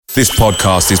This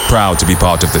podcast is proud to be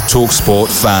part of the TalkSport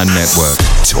Fan Network.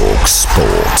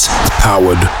 TalkSport.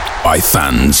 Powered by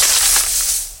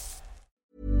fans.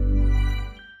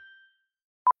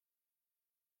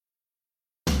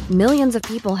 Millions of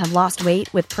people have lost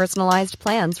weight with personalized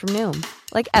plans from Noom.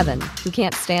 Like Evan, who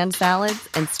can't stand salads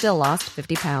and still lost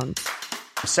 50 pounds.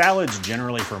 Salads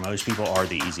generally for most people are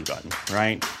the easy button,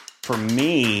 right? For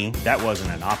me, that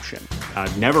wasn't an option.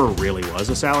 I never really was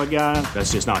a salad guy.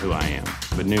 That's just not who I am.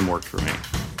 But Noom worked for me.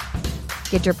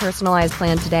 Get your personalized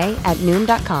plan today at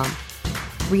Noom.com.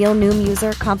 Real Noom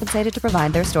user compensated to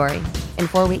provide their story. In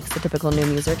 4 weeks, the typical Noom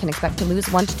user can expect to lose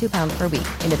 1 to 2 pounds per week.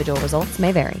 Individual results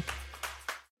may vary.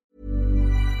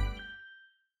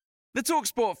 The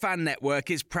TalkSport Fan Network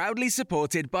is proudly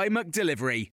supported by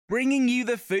McDelivery, bringing you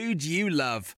the food you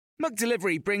love.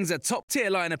 McDelivery brings a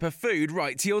top-tier lineup of food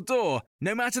right to your door.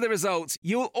 No matter the result,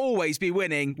 you'll always be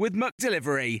winning with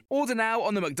McDelivery. Order now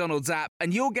on the McDonald's app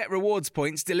and you'll get rewards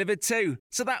points delivered too.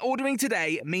 So that ordering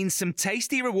today means some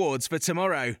tasty rewards for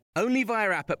tomorrow. Only via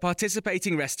app at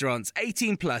participating restaurants.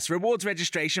 18 plus. Rewards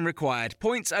registration required.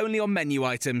 Points only on menu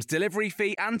items. Delivery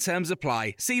fee and terms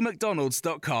apply. See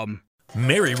mcdonalds.com.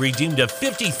 Mary redeemed a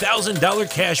 $50,000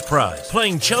 cash prize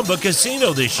playing Chumba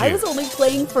Casino this year. I was only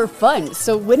playing for fun,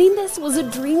 so winning this was a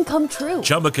dream come true.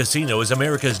 Chumba Casino is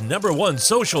America's #1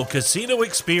 social casino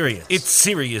experience. It's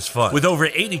serious fun. With over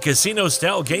 80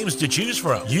 casino-style games to choose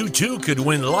from, you too could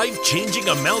win life-changing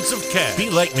amounts of cash. Be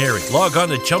like Mary. Log on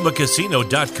to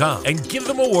ChumbaCasino.com and give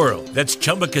them a whirl. That's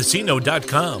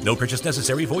ChumbaCasino.com. No purchase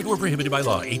necessary. Void or prohibited by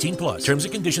law. 18 plus. Terms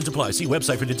and conditions apply. See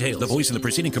website for details. The voice in the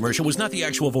preceding commercial was not the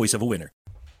actual voice of a winner.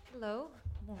 Hello.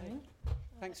 Morning.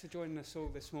 Thanks for joining us all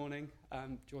this morning.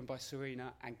 Joined by Sarina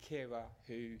and Keira,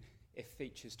 who, if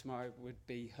features tomorrow, would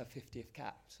be her 50th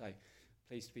cap. So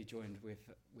pleased to be joined with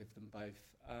them both.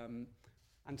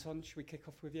 Anton, should we kick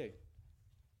off with you?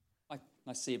 Hi,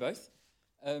 nice to see you both.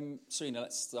 Sarina,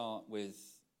 let's start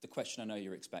with the question I know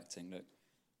you're expecting. Look,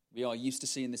 we are used to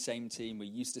seeing the same team. We're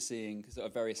used to seeing sort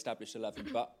of a very established 11,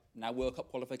 but now World Cup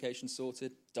qualification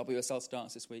sorted. WSL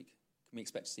starts this week. Can we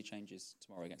expect to see changes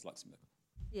tomorrow against Luxembourg?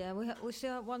 Yeah, we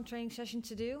still have one training session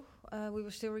to do. We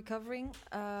were still recovering.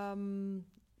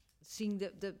 Seeing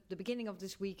the beginning of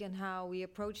this week and how we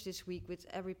approach this week with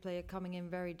every player coming in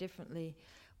very differently,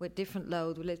 with different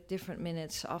load, with different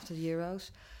minutes after the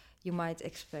Euros, you might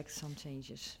expect some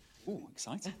changes. Ooh,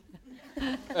 exciting.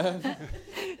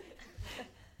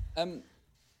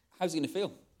 How's it going to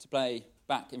feel to play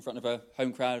back in front of a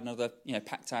home crowd, another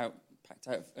packed out,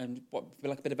 and what feel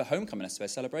like a bit of a homecoming, I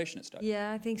suppose, celebration at Stoke?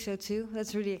 Yeah, I think so too.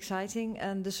 That's really exciting,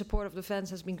 and the support of the fans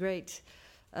has been great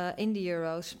in the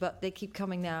Euros, but they keep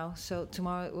coming now. So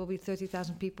tomorrow it will be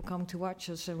 30,000 people coming to watch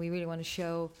us, and we really want to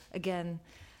show again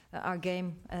our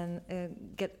game and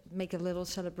make a little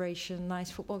celebration, nice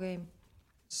football game.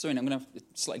 So, I'm going to have a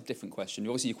slightly different question.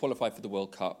 Obviously, you qualified for the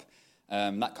World Cup.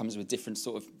 That comes with different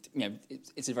sort of,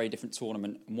 it's a very different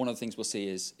tournament. And one of the things we'll see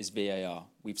is VAR.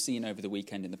 We've seen over the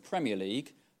weekend in the Premier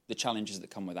League the challenges that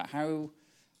come with that. How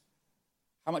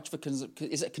much of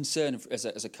is it a concern as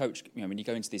a coach? When you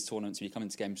go into these tournaments, when you come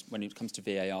into games, when it comes to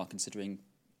VAR, considering,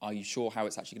 are you sure how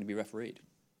it's actually going to be refereed?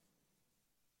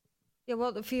 Yeah,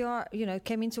 well, the VAR,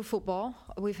 came into football.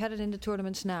 We've had it in the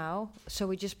tournaments now, so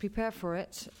we just prepare for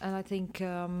it. And I think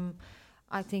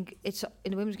it's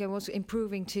in the women's game was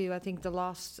improving too. I think the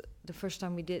first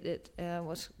time we did it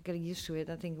was getting used to it.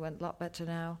 I think it went a lot better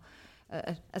now.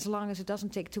 As long as it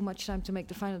doesn't take too much time to make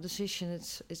the final decision,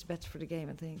 it's better for the game,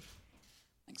 I think.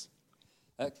 Thanks.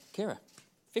 Keira,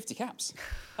 50 caps.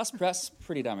 That's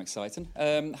pretty damn exciting.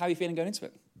 How are you feeling going into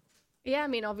it? Yeah, I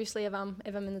mean, obviously, if I'm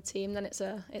in the team, then it's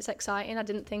exciting. I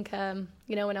didn't think, when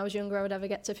I was younger, I would ever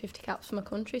get to 50 caps for my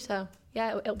country. So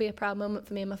yeah, it'll be a proud moment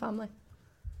for me and my family.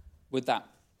 With that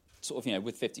sort of,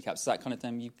 with 50 caps, is that kind of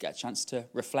time you get a chance to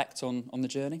reflect on the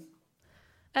journey?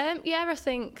 Yeah, I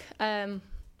think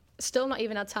still not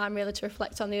even had time really to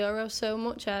reflect on the Euros so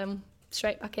much.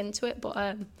 Straight back into it,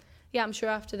 but yeah, I'm sure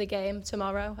after the game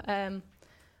tomorrow,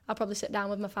 I'll probably sit down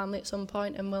with my family at some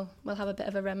point and we'll have a bit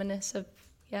of a reminisce of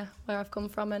where I've come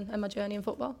from and my journey in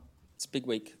football. It's a big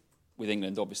week with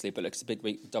England, obviously, but it's a big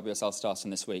week. WSL starting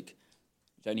this week.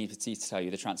 You don't need to tell you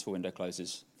the transfer window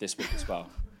closes this week as well.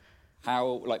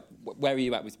 Where are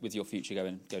you at with your future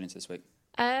going into this week?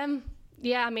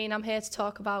 Yeah, I mean, I'm here to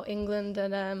talk about England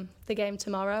and the game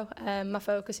tomorrow. My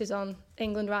focus is on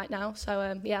England right now, so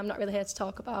I'm not really here to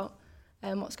talk about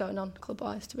what's going on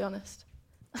club-wise, to be honest.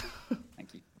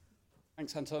 Thank you.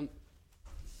 Thanks, Anton.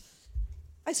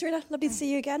 Hi, Sarina. Lovely to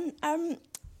see you again.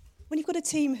 When you've got a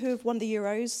team who have won the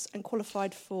Euros and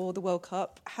qualified for the World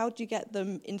Cup, how do you get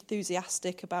them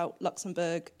enthusiastic about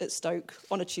Luxembourg at Stoke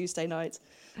on a Tuesday night?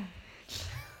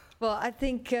 Well, I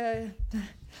think,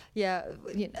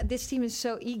 this team is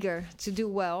so eager to do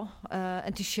well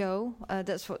and to show.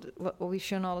 That's what we've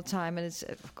shown all the time, and it's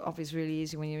obviously really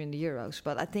easy when you're in the Euros.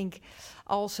 But I think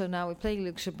also now we play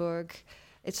Luxembourg.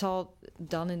 It's all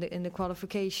done in the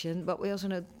qualification, but we also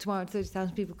know tomorrow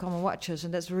 30,000 people come and watch us,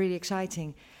 and that's really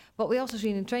exciting. But we also see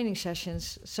it in training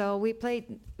sessions. So we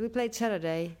played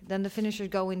Saturday, then the finishers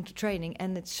go into training,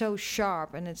 and it's so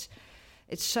sharp, and it's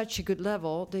such a good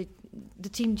level. The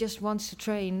team just wants to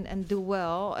train and do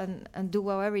well, and do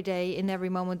well every day in every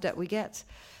moment that we get.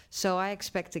 So I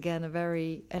expect again a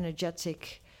very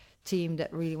energetic team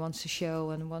that really wants to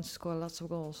show and wants to score lots of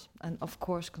goals, and of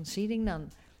course conceding none.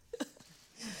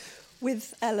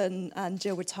 With Ellen and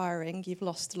Jill retiring, you've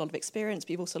lost a lot of experience,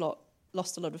 but you've also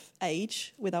lost a lot of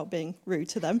age, without being rude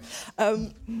to them.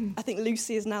 I think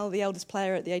Lucy is now the eldest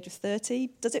player at the age of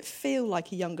 30. Does it feel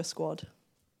like a younger squad?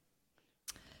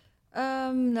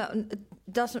 No, it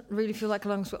doesn't really feel like a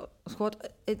long squad.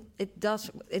 It does.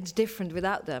 It's different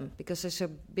without them, because they're so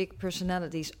big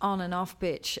personalities on and off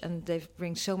pitch, and they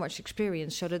bring so much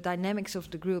experience. So the dynamics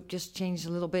of the group just change a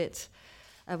little bit.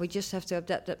 We just have to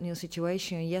adapt that new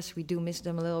situation. Yes, we do miss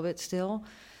them a little bit still,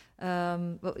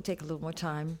 but we take a little more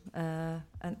time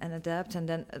and adapt. And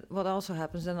then what also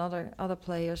happens, then other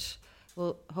players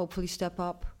will hopefully step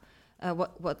up.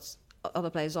 What other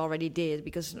players already did,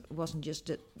 because it wasn't just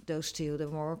those two. There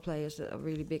were more players that are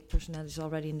really big personalities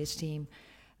already in this team.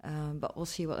 But we'll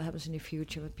see what happens in the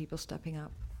future with people stepping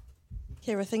up.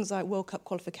 Keira, things like World Cup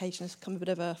qualification has become a bit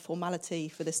of a formality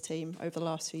for this team over the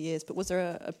last few years, but was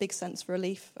there a big sense of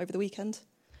relief over the weekend?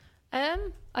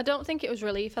 I don't think it was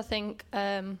relief. I think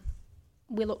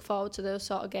we look forward to those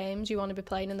sort of games. You want to be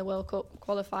playing in the World Cup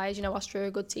qualifiers. You know, Austria are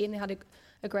a good team. They had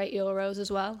a great Euros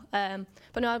as well.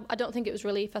 But no, I don't think it was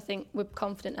relief. I think we're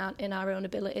confident in our own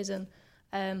abilities, and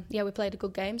we played a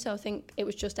good game. So I think it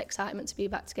was just excitement to be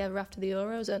back together after the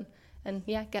Euros and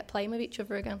get playing with each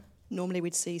other again. Normally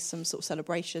we'd see some sort of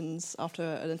celebrations after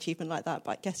an achievement like that,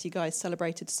 but I guess you guys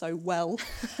celebrated so well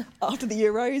after the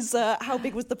Euros. How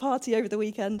big was the party over the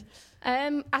weekend?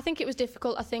 I think it was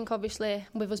difficult. I think obviously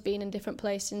with us being in different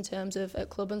places in terms of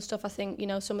at club and stuff, I think, you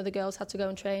know, some of the girls had to go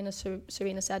and train, as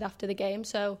Sarina said, after the game.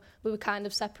 So we were kind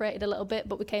of separated a little bit,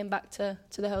 but we came back to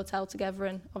the hotel together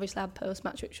and obviously had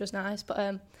post-match, which was nice.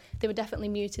 But they were definitely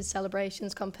muted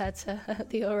celebrations compared to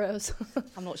the Euros.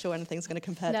 I'm not sure anything's going to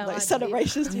compare to those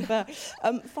celebrations, to be fair.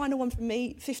 Final one from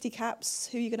me, 50 caps.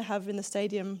 Who are you going to have in the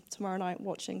stadium tomorrow night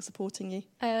watching, supporting you?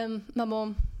 My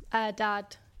mum,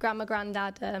 dad, grandma,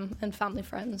 granddad, and family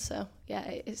friends. So yeah,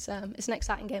 it's an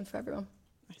exciting game for everyone.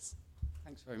 Nice.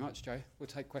 Thanks very much, Joe. We'll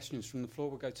take questions from the floor.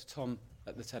 We'll go to Tom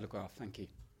at the Telegraph. Thank you.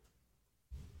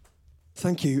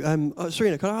 Thank you.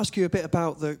 Sarina, can I ask you a bit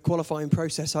about the qualifying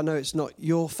process? I know it's not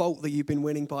your fault that you've been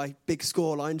winning by big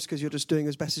score lines, because you're just doing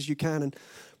as best as you can, and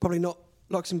probably not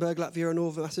Luxembourg, Latvia and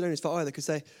Northern Macedonia's fault either, because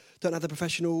they don't have the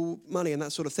professional money and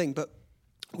that sort of thing. But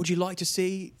would you like to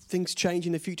see things change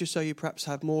in the future, so you perhaps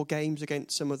have more games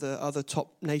against some of the other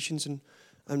top nations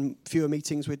and fewer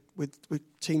meetings with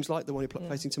teams like the one you're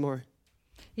facing tomorrow?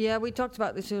 Yeah, we talked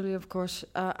about this earlier, of course.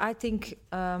 I think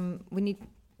we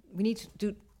need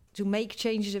to make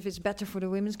changes if it's better for the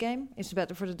women's game. It's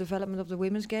better for the development of the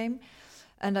women's game.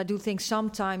 And I do think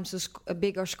sometimes a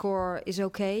bigger score is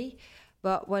okay.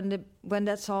 But when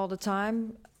that's all the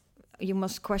time, you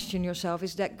must question yourself: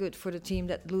 is that good for the team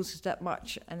that loses that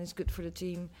much, and it's good for the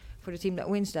team that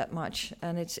wins that much?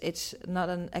 And it's not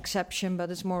an exception,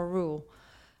 but it's more a rule.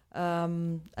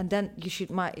 And then you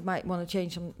might want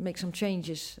to make some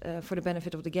changes for the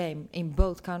benefit of the game in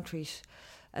both countries.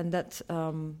 And that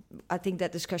I think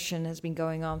that discussion has been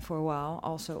going on for a while,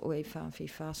 also UEFA and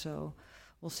FIFA. So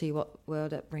we'll see where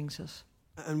that brings us.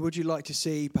 And would you like to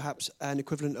see perhaps an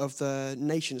equivalent of the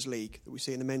Nations League that we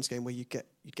see in the men's game, where you'd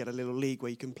get a little league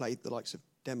where you can play the likes of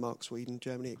Denmark, Sweden,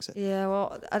 Germany, etc.? Yeah,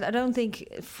 well, I don't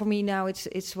think for me now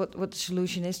it's what the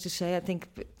solution is to say. I think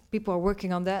people are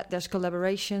working on that. There's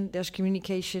collaboration, there's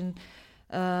communication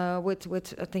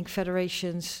with I think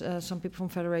federations, some people from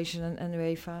federation and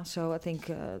UEFA. So I think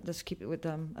let's keep it with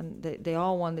them, and they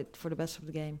all want it for the best of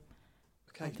the game.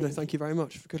 Okay, no, thank you very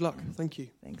much. Good luck. Thank you.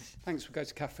 Thanks. We'll go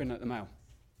to Catherine at the Mail.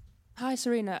 Hi,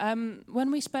 Sarina.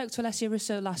 When we spoke to Alessia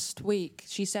Russo last week,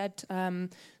 she said the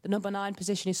number 9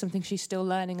 position is something she's still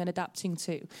learning and adapting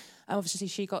to. Obviously,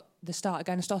 she got the start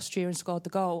against Austria and scored the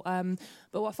goal.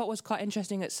 But what I thought was quite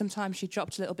interesting, at sometimes she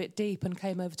dropped a little bit deep and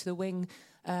came over to the wing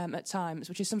at times,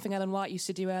 which is something Ellen White used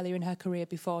to do earlier in her career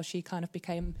before she kind of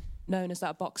became known as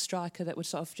that box striker that would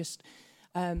sort of just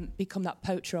become that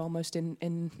poacher almost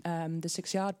in the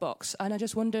 6-yard box. And I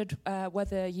just wondered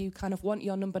whether you kind of want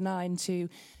your number 9 to,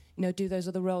 do those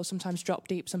other roles, sometimes drop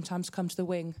deep, sometimes come to the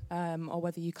wing, or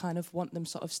whether you kind of want them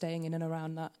sort of staying in and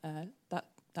around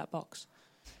that box.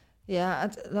 Yeah,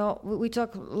 we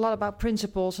talk a lot about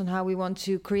principles and how we want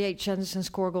to create chances and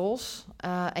score goals.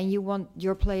 And you want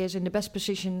your players in the best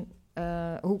position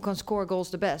who can score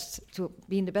goals the best, to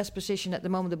be in the best position at the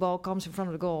moment the ball comes in front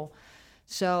of the goal.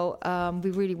 So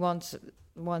we really wanted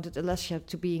Alessia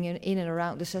to be in and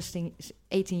around the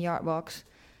 18-yard box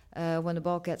when the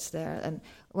ball gets there. And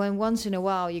when once in a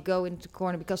while you go into the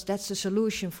corner, because that's the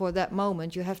solution for that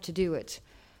moment, you have to do it.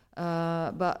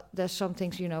 But there's some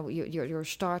things, your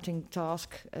starting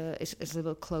task is a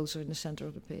little closer in the center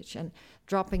of the pitch. And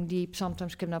dropping deep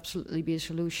sometimes can absolutely be a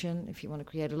solution if you want to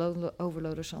create a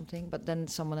overload or something. But then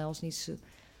someone else needs to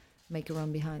make a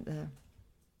run behind there.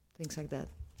 Things like that.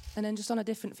 And then just on a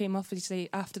different theme, obviously,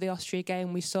 after the Austria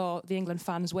game, we saw the England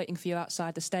fans waiting for you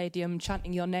outside the stadium,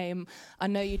 chanting your name. I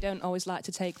know you don't always like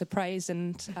to take the praise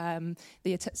and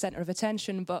the centre of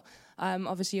attention, but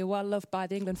obviously you're well loved by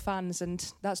the England fans,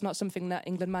 and that's not something that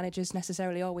England managers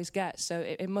necessarily always get. So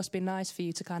it must be nice for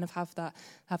you to kind of have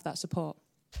that support.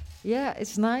 Yeah,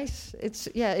 it's nice. It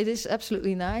is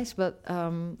absolutely nice, but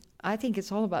I think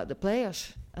it's all about the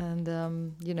players. And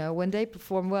when they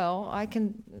perform well,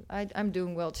 I'm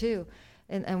doing well too,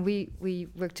 and we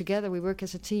work together. We work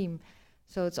as a team,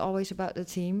 so it's always about the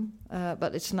team.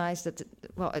 But it's nice that,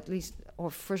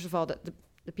 first of all, that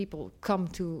the people come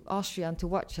to Austria and to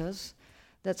watch us.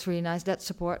 That's really nice. That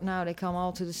support. Now they come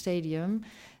all to the stadium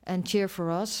and cheer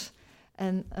for us,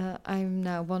 and I'm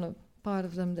now part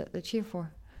of them that they cheer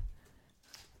for.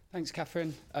 Thanks,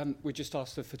 Catherine. We just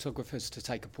asked the photographers to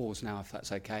take a pause now, if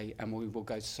that's okay, and we will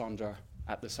go to Sandra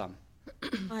at the Sun.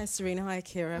 Hi, Sarina. Hi,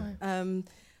 Keira. Hi.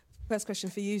 First question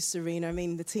for you, Sarina. I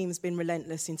mean, the team's been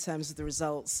relentless in terms of the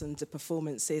results and the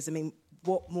performances. I mean,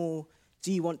 what more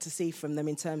do you want to see from them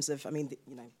in terms of,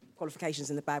 qualifications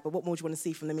in the bag, but what more do you want to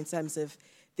see from them in terms of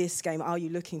this game? Are you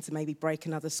looking to maybe break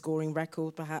another scoring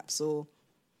record, perhaps, or...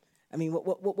 I mean,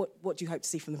 what do you hope to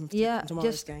see from them from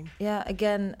tomorrow's game? Yeah,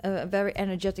 again, a very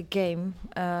energetic game,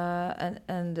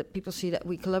 and people see that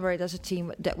we collaborate as a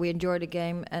team, that we enjoy the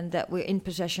game, and that we're in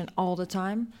possession all the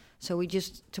time. So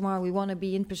tomorrow we want to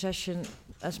be in possession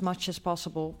as much as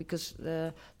possible, because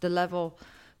their level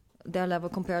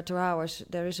compared to ours,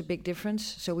 there is a big difference.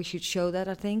 So we should show that,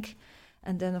 I think.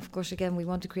 And then, of course, again, we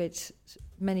want to create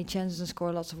many chances and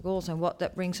score lots of goals. And what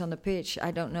that brings on the pitch,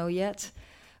 I don't know yet.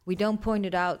 We don't point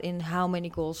it out in how many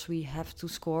goals we have to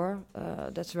score.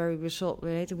 That's very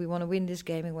result-related. We want to win this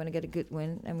game. We want to get a good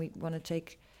win, and we want to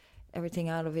take everything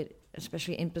out of it,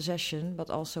 especially in possession,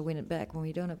 but also win it back when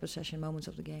we don't have possession moments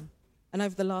of the game. And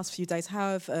over the last few days,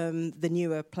 how have the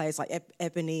newer players like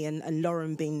Ebony and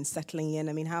Lauren been settling in?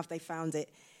 I mean, how have they found it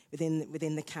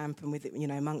within the camp and with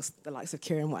amongst the likes of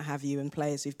Keira and what have you, and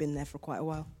players who've been there for quite a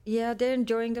while? Yeah, they're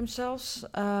enjoying themselves.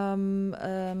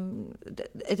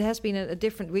 It has been a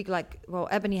different week.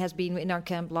 Ebony has been in our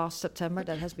camp last September.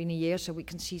 That has been a year, so we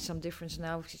can see some difference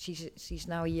now. She's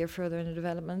now a year further in the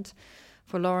development.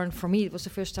 For Lauren, for me, it was the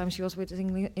first time she was with the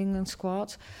England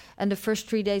squad. And the first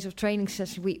 3 days of training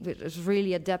session, we was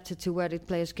really adapted to where the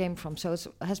players came from. So it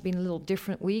has been a little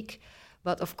different week.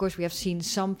 But, of course, we have seen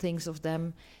some things of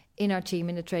them in our team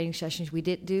in the training sessions we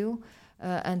did do.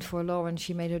 And for Lauren,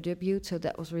 she made her debut, so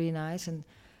that was really nice. And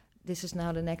this is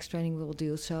now the next training we'll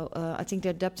do. So I think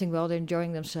they're adapting well, they're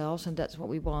enjoying themselves, and that's what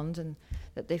we want. And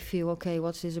that they feel, okay,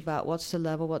 what's this about? What's the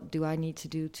level? What do I need to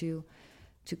do to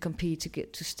compete,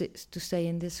 to stay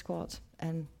in this squad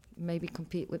and maybe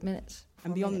compete with minutes?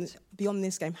 And beyond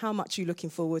this game, how much are you looking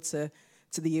forward to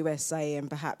the USA and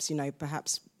perhaps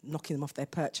knocking them off their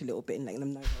perch a little bit and letting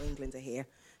them know how England are here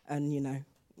and,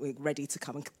 we're ready to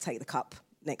come and take the cup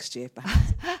next year,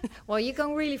 perhaps? Well, you're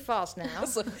going really fast now.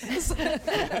 So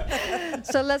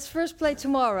let's first play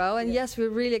tomorrow. And yes,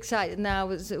 we're really excited now.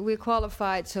 We're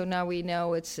qualified, so now we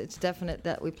know it's definite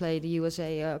that we play the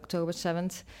USA October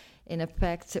 7th in a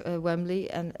packed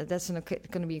Wembley, and that's going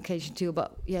to be an occasion too.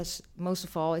 But yes, most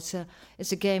of all, it's a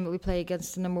game that we play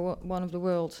against the number one of the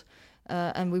world.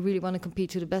 And we really want to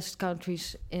compete to the best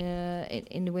countries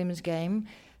in the women's game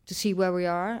to see where we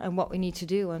are and what we need to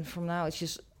do. And from now, it's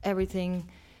just everything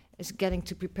is getting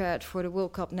to prepared for the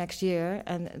World Cup next year.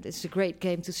 And it's a great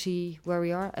game to see where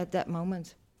we are at that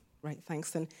moment. Right,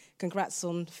 thanks. And congrats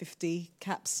on 50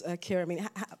 caps, Keira. I mean,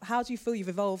 how do you feel you've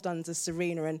evolved under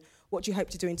Sarina, and what do you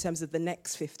hope to do in terms of the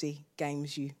next 50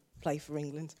 games you play for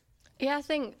England? Yeah, I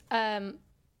think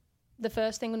the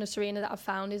first thing under Sarina that I've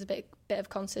found is a bit of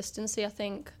consistency. I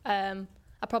think I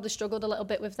probably struggled a little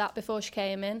bit with that before she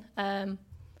came in.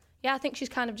 I think she's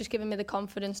kind of just given me the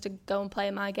confidence to go and play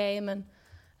my game, and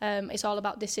it's all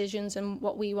about decisions and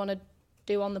what we want to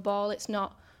do on the ball. It's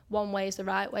not one way is the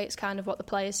right way, it's kind of what the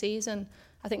player sees, and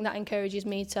I think that encourages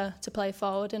me to play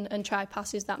forward and try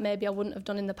passes that maybe I wouldn't have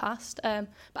done in the past. But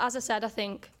as I said, I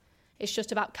think it's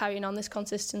just about carrying on this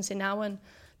consistency now, and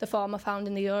the form I found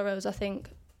in the Euros, I think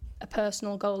a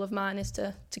personal goal of mine is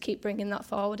to keep bringing that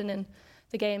forward and in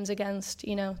the games against,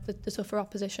 the tougher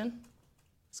opposition.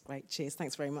 That's great. Cheers.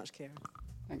 Thanks very much, Keira.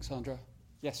 Thanks, Sandra.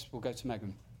 Yes, we'll go to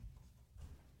Megan.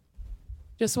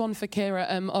 Just one for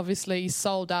Keira. Obviously,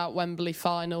 sold out Wembley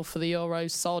final for the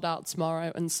Euros, sold out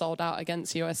tomorrow and sold out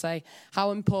against USA.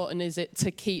 How important is it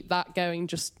to keep that going,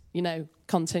 just,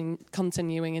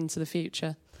 continuing into the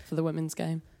future for the women's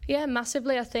game? Yeah,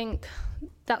 massively. I think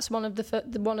that's one of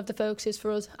the focuses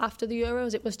for us after the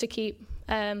Euros. It was to keep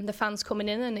the fans coming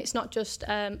in, and it's not just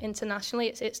internationally,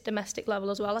 it's domestic level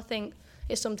as well. I think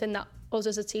it's something that us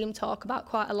as a team talk about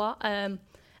quite a lot.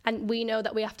 And we know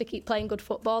that we have to keep playing good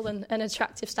football and an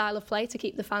attractive style of play to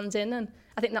keep the fans in. And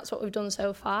I think that's what we've done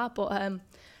so far. But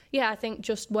I think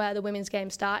just where the women's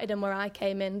game started and where I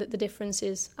came in, that the difference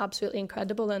is absolutely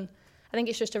incredible. And I think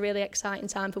it's just a really exciting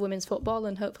time for women's football,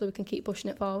 and hopefully we can keep pushing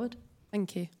it forward.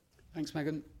 Thank you. Thanks,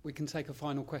 Megan. We can take a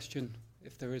final question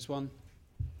if there is one.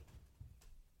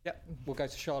 Yep, we'll go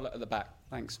to Charlotte at the back.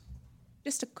 Thanks.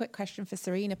 Just a quick question for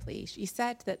Sarina, please. You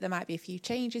said that there might be a few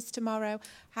changes tomorrow.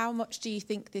 How much do you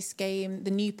think this game, the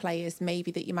new players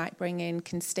maybe that you might bring in,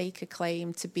 can stake a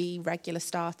claim to be regular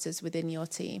starters within your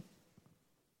team?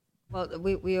 Well,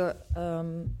 we're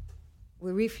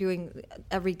reviewing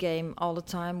every game all the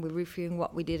time. We're reviewing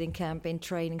what we did in camp, in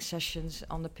training sessions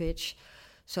on the pitch.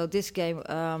 So this game,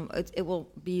 it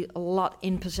will be a lot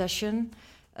in possession.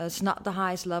 It's not the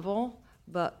highest level.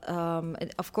 But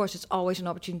of course, it's always an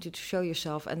opportunity to show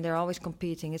yourself, and they're always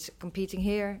competing. It's competing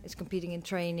here, it's competing in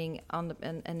training,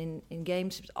 and in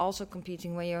games. It's also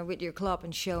competing when you're with your club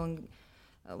and showing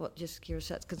what just Keira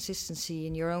said, consistency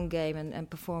in your own game and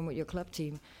perform with your club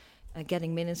team,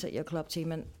 getting minutes at your club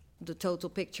team, and the total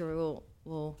picture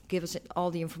will give us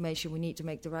all the information we need to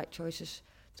make the right choices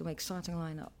to make starting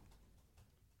lineup.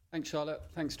 Thanks, Charlotte.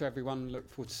 Thanks to everyone. Look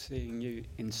forward to seeing you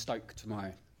in Stoke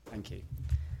tomorrow. Thank you.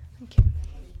 Thank you.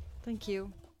 Thank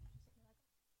you.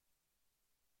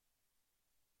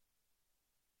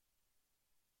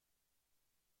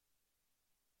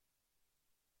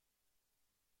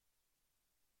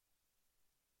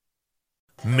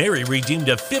 Mary redeemed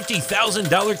a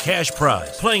 $50,000 cash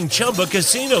prize playing Chumba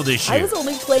Casino this year. I was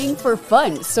only playing for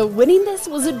fun, so winning this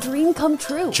was a dream come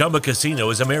true. Chumba Casino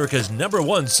is America's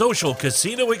 #1 social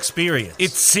casino experience.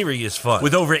 It's serious fun.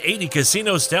 With over 80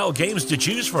 casino-style games to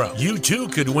choose from, you too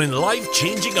could win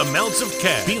life-changing amounts of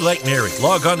cash. Be like Mary.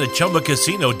 Log on to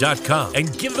ChumbaCasino.com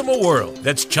and give them a whirl.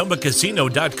 That's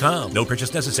ChumbaCasino.com. No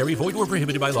purchase necessary. Void where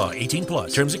prohibited by law.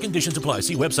 18+. Terms and conditions apply.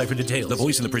 See website for details. The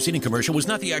voice in the preceding commercial was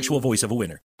not the actual voice of a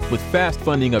winner. With fast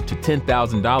funding up to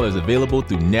 $10,000 available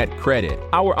through NetCredit,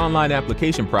 our online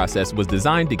application process was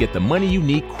designed to get the money you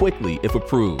need quickly if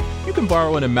approved. You can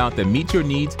borrow an amount that meets your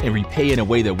needs and repay in a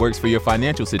way that works for your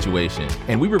financial situation.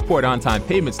 And we report on-time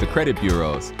payments to credit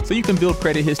bureaus, so you can build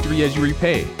credit history as you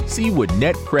repay. See what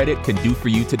NetCredit can do for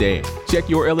you today. Check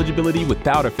your eligibility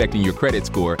without affecting your credit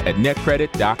score at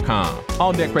netcredit.com.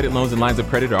 All NetCredit loans and lines of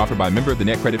credit are offered by a member of the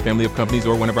NetCredit family of companies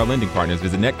or one of our lending partners.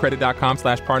 Visit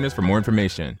netcredit.com/partners for more information.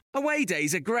 Away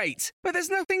days are great, but there's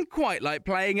nothing quite like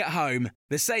playing at home.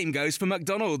 The same goes for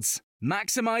McDonald's.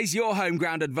 Maximise your home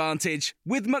ground advantage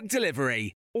with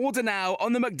McDelivery. Order now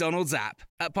on the McDonald's app.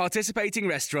 At participating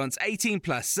restaurants,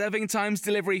 18+, serving times,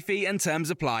 delivery fee and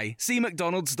terms apply. See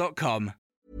mcdonalds.com.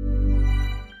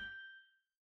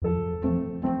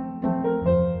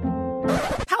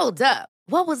 Hold up.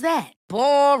 What was that?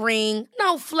 Boring.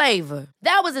 No flavor.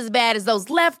 That was as bad as those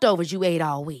leftovers you ate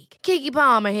all week. Keke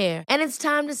Palmer here, and it's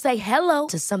time to say hello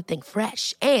to something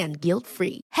fresh and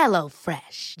guilt-free. Hello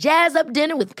Fresh. Jazz up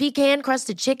dinner with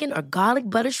pecan-crusted chicken or garlic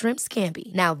butter shrimp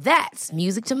scampi. Now that's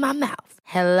music to my mouth.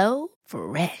 Hello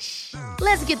Fresh.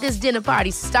 Let's get this dinner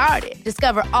party started.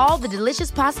 Discover all the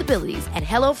delicious possibilities at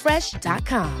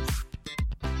HelloFresh.com.